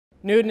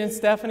Newton and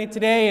Stephanie,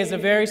 today is a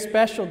very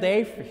special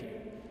day for you.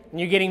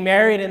 And you're getting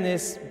married in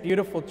this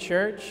beautiful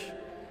church.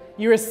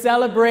 You are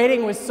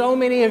celebrating with so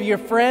many of your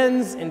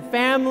friends and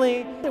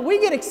family. We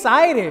get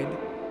excited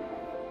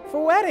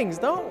for weddings,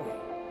 don't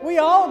we? We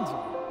all do.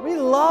 We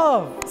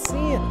love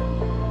seeing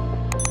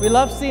them. We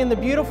love seeing the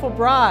beautiful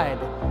bride,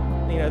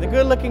 the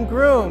good-looking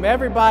groom,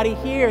 everybody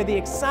here, the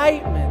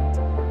excitement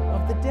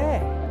of the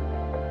day.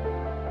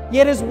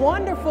 Yet as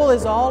wonderful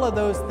as all of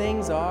those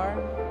things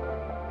are,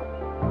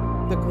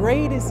 the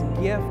greatest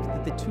gift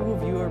that the two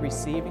of you are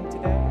receiving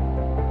today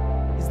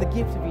is the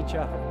gift of each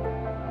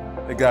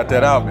other. They got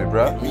that out of me,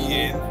 bro.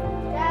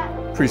 Yeah.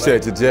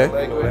 Appreciate you, Jay.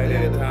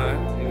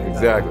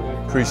 Exactly.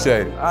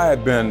 Appreciate it. I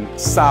had been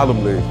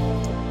solemnly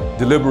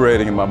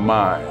deliberating in my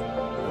mind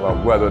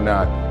about whether or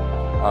not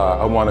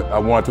I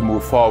wanted to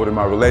move forward in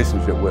my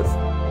relationship with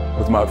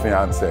my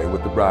fiance,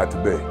 with the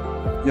bride-to-be.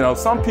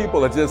 Some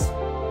people are just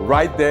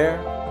right there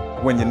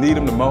when you need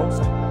them the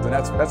most, and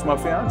that's my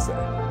fiance.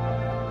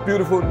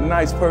 Beautiful,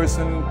 nice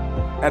person.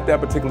 At that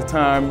particular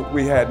time,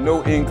 we had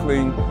no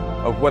inkling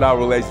of what our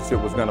relationship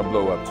was going to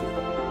blow up to.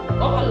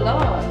 Oh,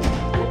 Lord.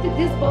 What did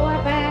this boy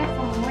buy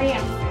from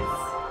Ramses?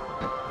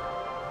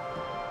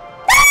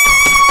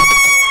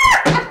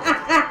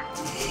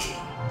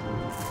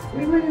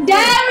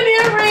 Diamond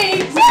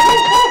earrings!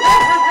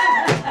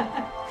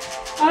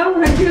 Oh,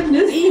 my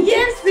goodness.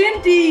 Yes,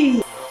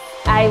 indeed.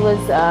 I was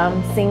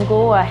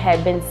single. I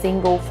had been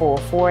single for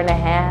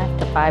 4.5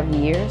 to 5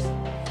 years.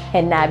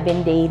 Had not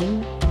been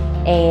dating,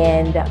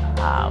 and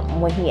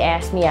when he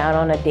asked me out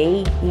on a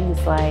date, he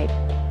was like,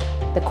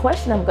 the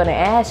question I'm gonna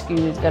ask you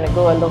is gonna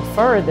go a little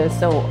further,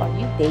 so are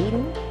you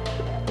dating?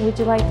 Would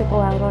you like to go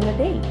out on a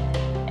date?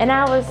 And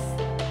I was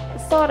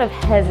sort of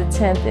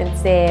hesitant and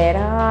said,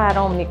 I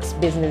don't mix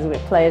business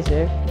with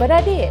pleasure, but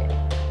I did.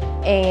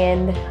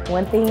 And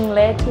one thing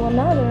led to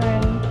another,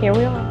 and here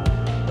we are.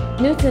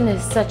 Newton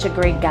is such a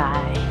great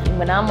guy.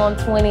 When I'm on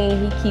 20,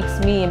 he keeps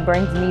me and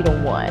brings me to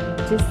 1.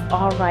 Just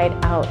all right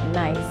out,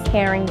 nice,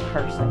 caring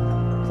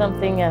person.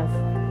 Something I've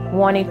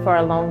wanted for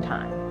a long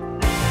time.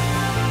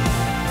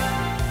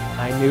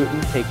 I,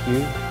 Newton, take you,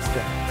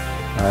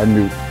 Steph. I,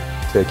 Newton,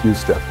 take you,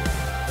 Steph.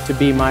 To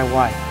be my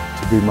wife.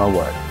 To be my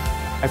wife.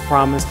 I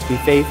promise to be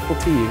faithful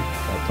to you.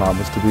 I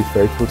promise to be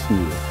faithful to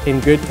you.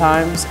 In good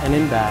times and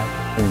in bad.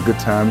 In good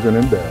times and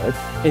in bad.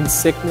 In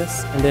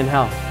sickness and in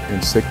health.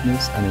 In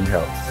sickness and in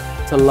health.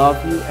 To love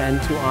you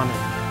and to honor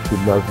you. To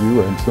love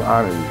you and to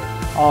honor you.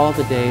 All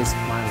the days of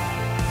my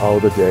life. All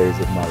the days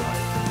of my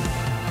life.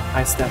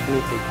 I,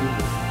 Stephanie, take you,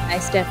 Newton. I,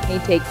 Stephanie,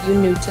 take you,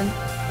 Newton.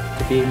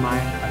 To be my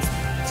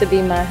husband. To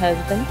be my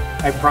husband.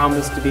 I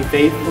promise to be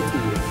faithful to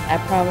you. I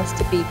promise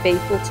to be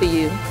faithful to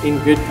you. In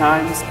good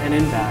times and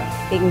in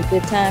bad. In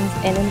good times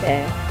and in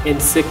bad. In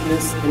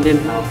sickness and in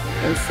health.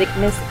 In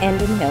sickness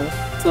and in health.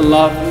 To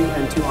love you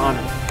and to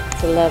honor you.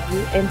 To love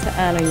you and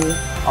to honor you.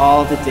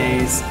 All the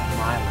days of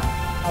my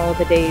life. All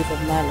the days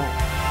of my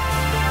life.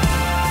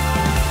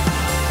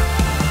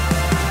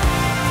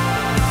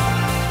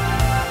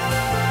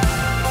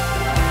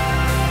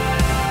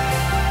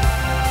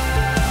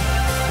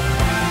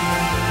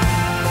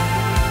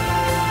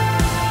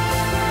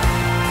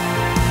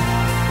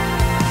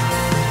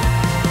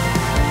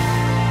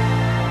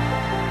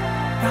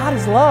 God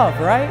is love,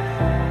 right?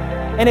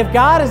 And if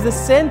God is the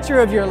center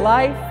of your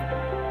life,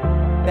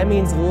 that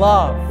means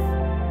love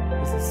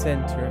is the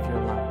center of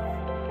your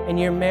life. And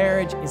your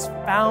marriage is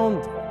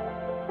founded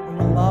on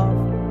the love